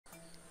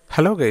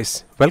Hello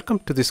guys, welcome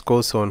to this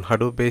course on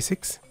Hadoop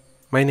Basics.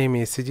 My name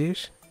is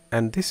Sijesh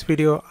and this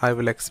video I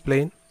will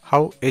explain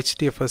how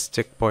HDFS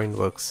checkpoint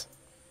works.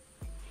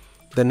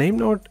 The name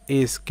node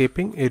is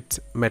keeping its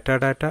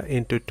metadata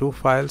into two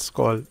files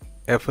called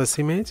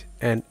fsimage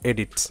and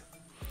edits.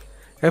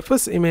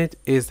 fsimage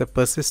is the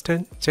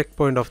persistent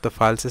checkpoint of the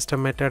file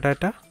system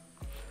metadata.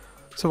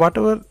 So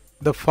whatever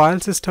the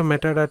file system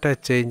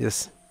metadata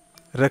changes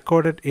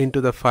recorded into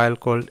the file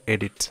called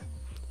edits.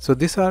 So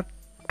these are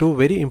two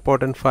very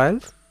important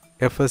files,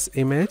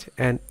 fsimage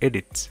and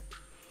edits.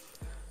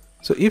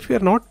 So if you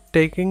are not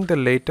taking the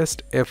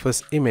latest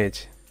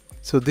fsimage,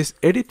 so this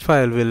edit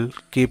file will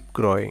keep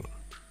growing.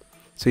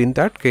 So in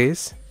that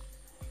case,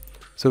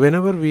 so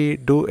whenever we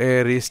do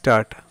a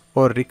restart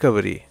or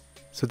recovery,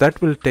 so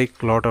that will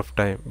take a lot of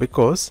time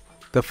because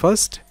the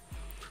first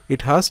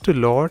it has to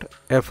load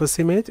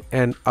fsimage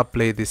and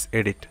apply this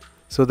edit.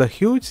 So the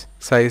huge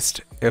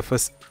sized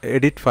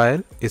edit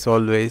file is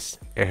always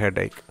a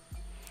headache.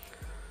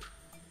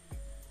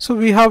 So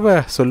we have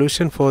a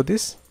solution for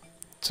this.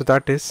 So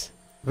that is,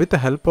 with the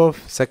help of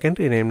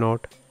secondary name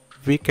node,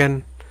 we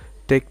can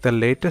take the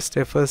latest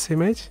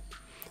fsimage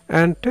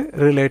and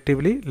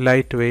relatively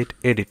lightweight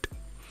edit.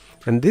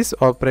 And this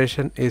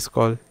operation is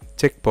called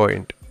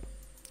checkpoint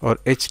or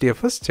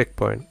HDFS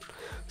checkpoint.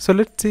 So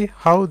let's see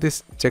how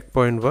this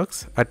checkpoint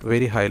works at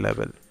very high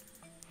level.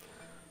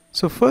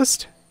 So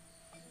first,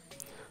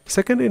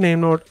 secondary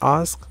name node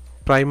asks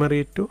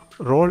primary to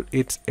roll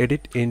its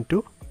edit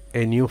into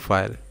a new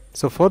file.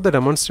 So for the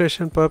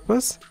demonstration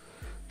purpose,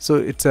 so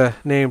it's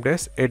named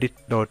as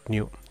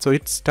edit.new. So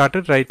it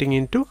started writing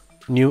into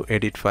new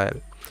edit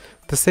file.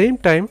 The same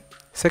time,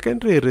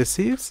 secondary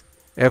receives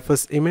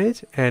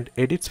fsimage and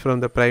edits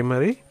from the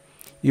primary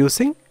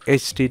using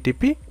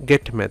HTTP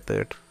get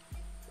method.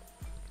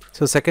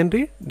 So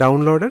secondary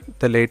downloaded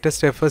the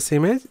latest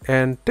fsimage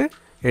and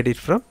edit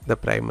from the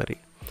primary.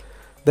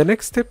 The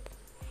next step,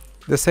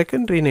 the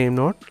secondary name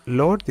node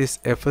load this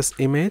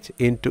fsimage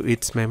into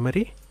its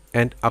memory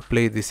and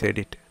apply this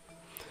edit,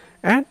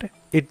 and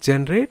it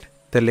generate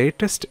the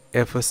latest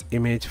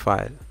fsimage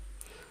file.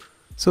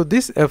 So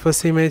this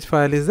fsimage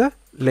file is the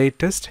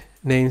latest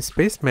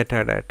namespace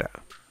metadata.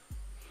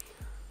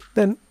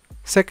 Then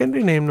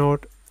secondary name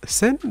node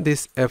send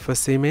this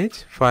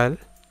fsimage file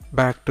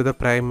back to the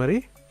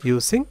primary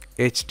using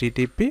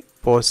HTTP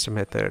post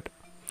method.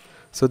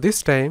 So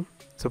this time,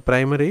 so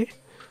primary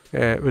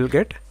will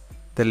get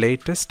the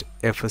latest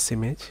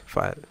fsimage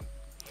file.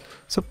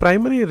 So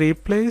primary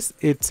replace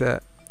its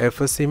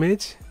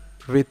fsimage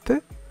with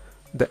the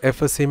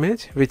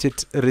fsimage which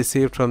it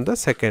received from the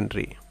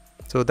secondary.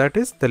 So that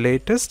is, the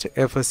latest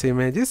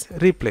fsimage is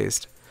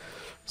replaced.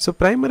 So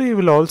primary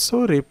will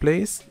also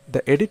replace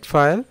the edit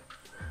file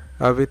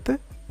with the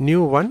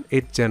new one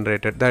it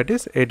generated, that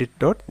is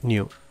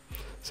edit.new.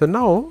 So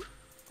now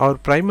our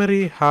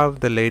primary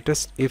have the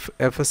latest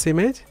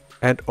fsimage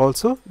and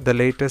also the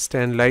latest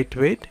and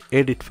lightweight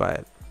edit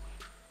file.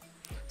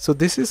 So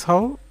this is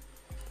how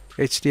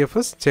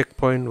HDFS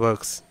checkpoint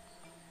works.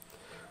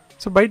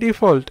 So by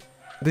default,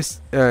 this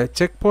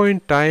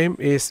checkpoint time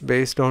is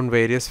based on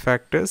various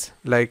factors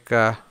like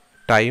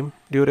time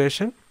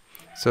duration.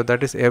 So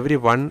that is every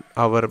 1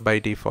 hour by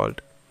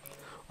default.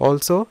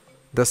 Also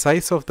the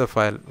size of the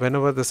file,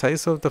 whenever the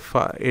size of the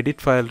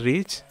edit file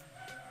reach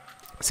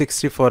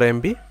 64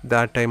 MB,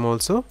 that time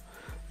also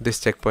this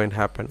checkpoint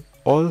happen.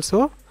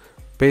 Also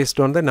based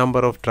on the number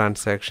of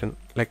transaction,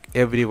 like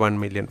every 1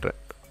 million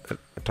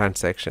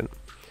transaction.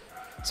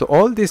 So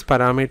all these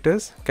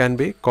parameters can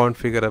be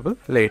configurable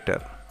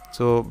later.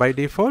 So by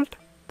default,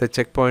 the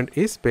checkpoint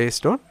is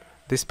based on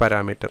this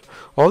parameter.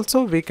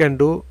 Also we can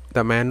do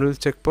the manual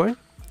checkpoint.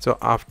 So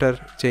after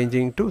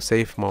changing to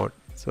safe mode,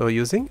 so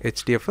using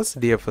HDFS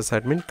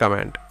DFS admin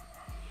command.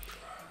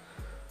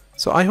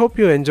 So I hope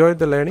you enjoyed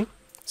the learning.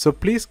 So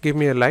please give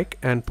me a like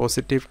and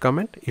positive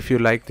comment if you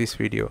like this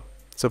video.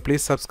 So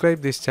please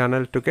subscribe this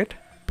channel to get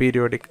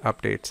periodic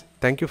updates.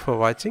 Thank you for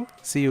watching.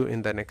 See you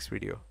in the next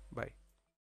video.